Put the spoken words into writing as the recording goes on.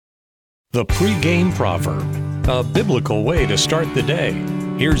The pregame proverb, a biblical way to start the day.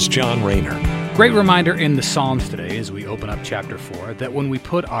 Here's John Rayner. Great reminder in the Psalms today as we open up chapter 4 that when we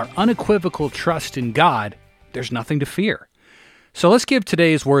put our unequivocal trust in God, there's nothing to fear. So let's give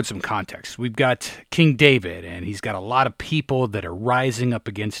today's word some context. We've got King David, and he's got a lot of people that are rising up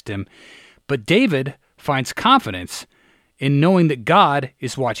against him. But David finds confidence in knowing that God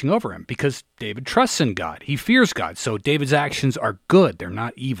is watching over him because David trusts in God. He fears God, so David's actions are good. They're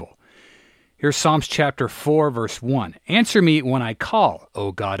not evil. Here's Psalms chapter 4, verse 1. Answer me when I call,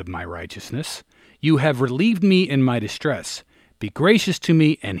 O God of my righteousness. You have relieved me in my distress. Be gracious to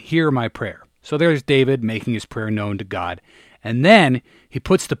me and hear my prayer. So there's David making his prayer known to God. And then he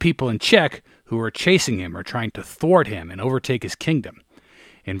puts the people in check who are chasing him or trying to thwart him and overtake his kingdom.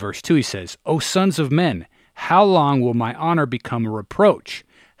 In verse 2 he says, O sons of men, how long will my honor become a reproach?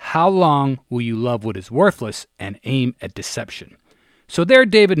 How long will you love what is worthless and aim at deception? So there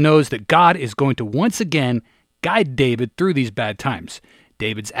David knows that God is going to once again guide David through these bad times.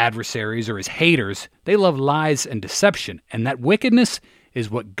 David's adversaries or his haters, they love lies and deception, and that wickedness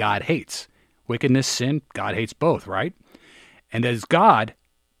is what God hates. Wickedness, sin, God hates both, right? And as God,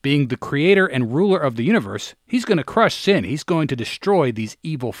 being the creator and ruler of the universe, he's going to crush sin. He's going to destroy these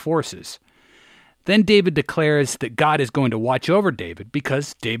evil forces. Then David declares that God is going to watch over David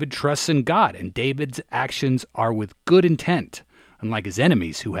because David trusts in God, and David's actions are with good intent, unlike his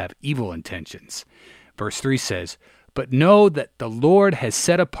enemies who have evil intentions. Verse 3 says, But know that the Lord has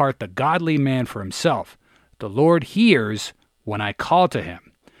set apart the godly man for himself. The Lord hears when I call to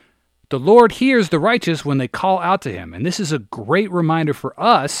him. The Lord hears the righteous when they call out to him. And this is a great reminder for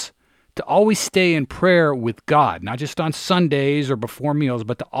us to always stay in prayer with God, not just on Sundays or before meals,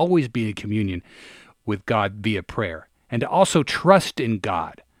 but to always be in communion with God via prayer. And to also trust in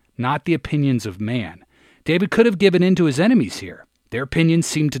God, not the opinions of man. David could have given in to his enemies here. Their opinions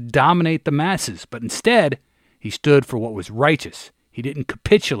seemed to dominate the masses, but instead, he stood for what was righteous. He didn't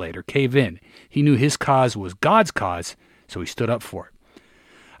capitulate or cave in. He knew his cause was God's cause, so he stood up for it.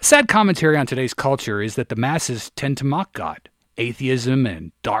 A sad commentary on today's culture is that the masses tend to mock God. Atheism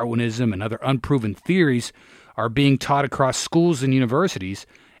and Darwinism and other unproven theories are being taught across schools and universities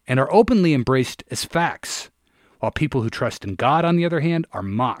and are openly embraced as facts, while people who trust in God, on the other hand, are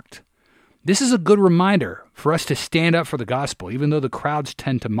mocked. This is a good reminder for us to stand up for the gospel, even though the crowds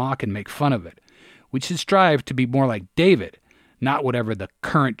tend to mock and make fun of it. We should strive to be more like David, not whatever the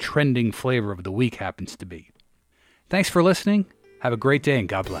current trending flavor of the week happens to be. Thanks for listening. Have a great day and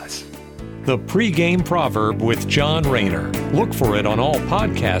God bless. The pregame proverb with John Rayner. Look for it on all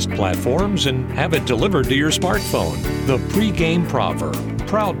podcast platforms and have it delivered to your smartphone. The pregame proverb,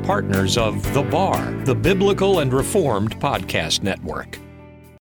 proud partners of The Bar, the Biblical and Reformed Podcast Network.